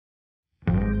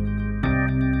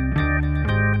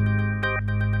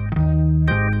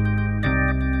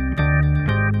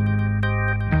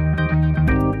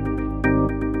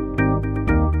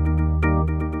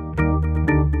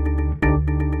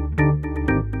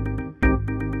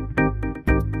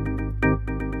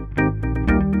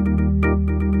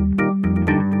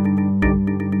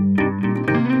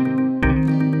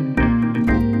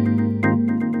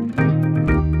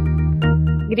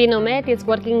GREENOMED is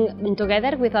working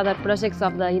together with other projects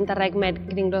of the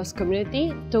InterregMed Green Growth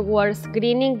community towards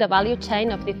greening the value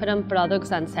chain of different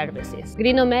products and services.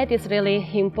 GREENOMED is really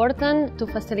important to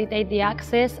facilitate the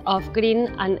access of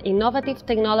green and innovative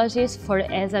technologies for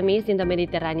SMEs in the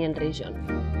Mediterranean region.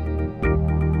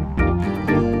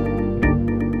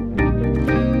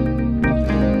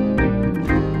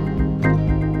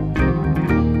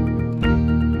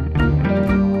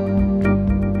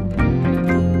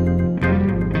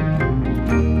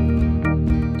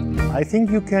 I think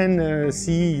you can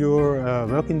see your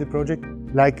work in the project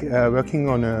like working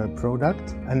on a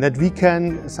product, and that we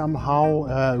can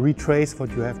somehow retrace what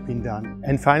you have been done.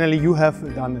 And finally, you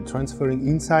have done a transferring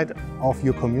inside of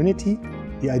your community.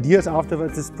 The ideas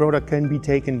afterwards, this product can be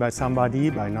taken by somebody,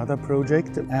 by another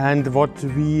project. And what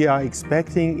we are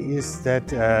expecting is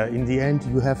that in the end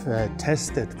you have a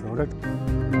tested product.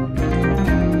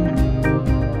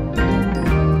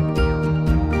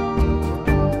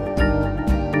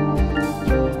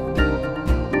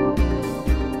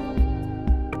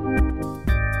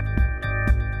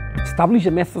 Establish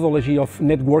a methodology of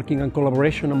networking and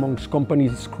collaboration amongst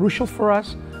companies is crucial for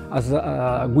us, as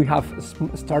we have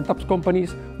startups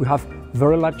companies, we have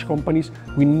very large companies.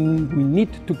 We need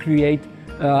to create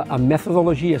a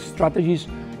methodology, strategies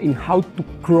in how to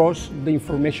cross the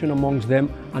information amongst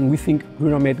them, and we think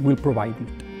GREENOMED will provide it.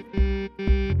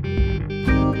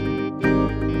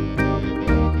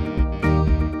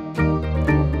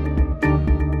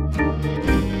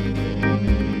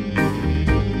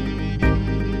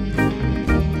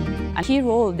 A key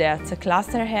role that a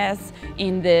cluster has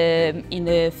in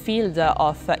the field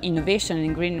of innovation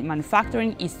in green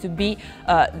manufacturing is to be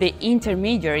the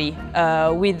intermediary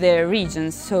with the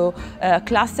regions. So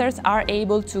clusters are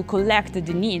able to collect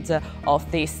the needs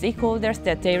of the stakeholders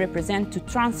that they represent to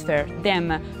transfer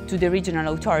them to the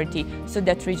regional authority, so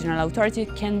that regional authority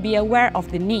can be aware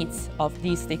of the needs of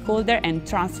these stakeholders and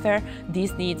transfer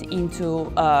these needs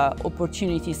into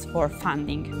opportunities for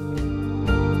funding.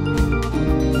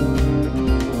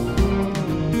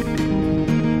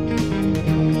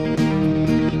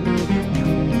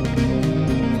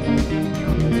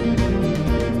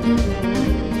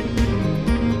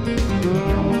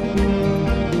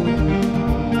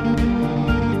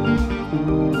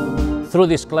 Through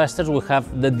these clusters, we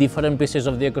have the different pieces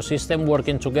of the ecosystem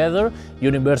working together: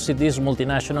 universities,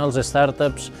 multinationals,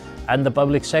 startups, and the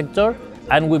public sector.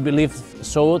 And we believe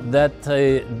so that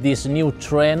this new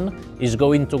trend is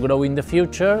going to grow in the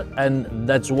future, and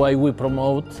that's why we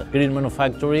promote green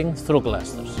manufacturing through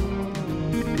clusters.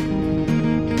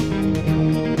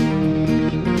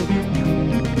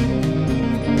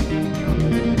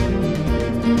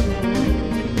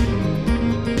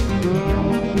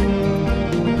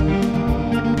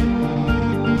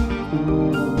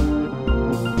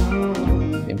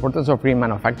 The importance of green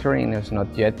manufacturing is not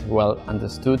yet well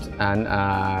understood and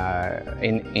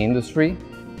in industry,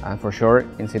 and for sure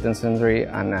in citizenry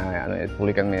and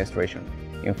public administration.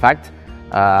 In fact,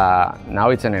 now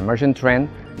it's an emerging trend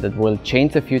that will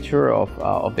change the future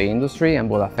of the industry and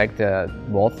will affect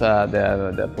both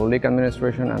the public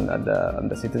administration and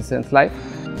the citizens' life.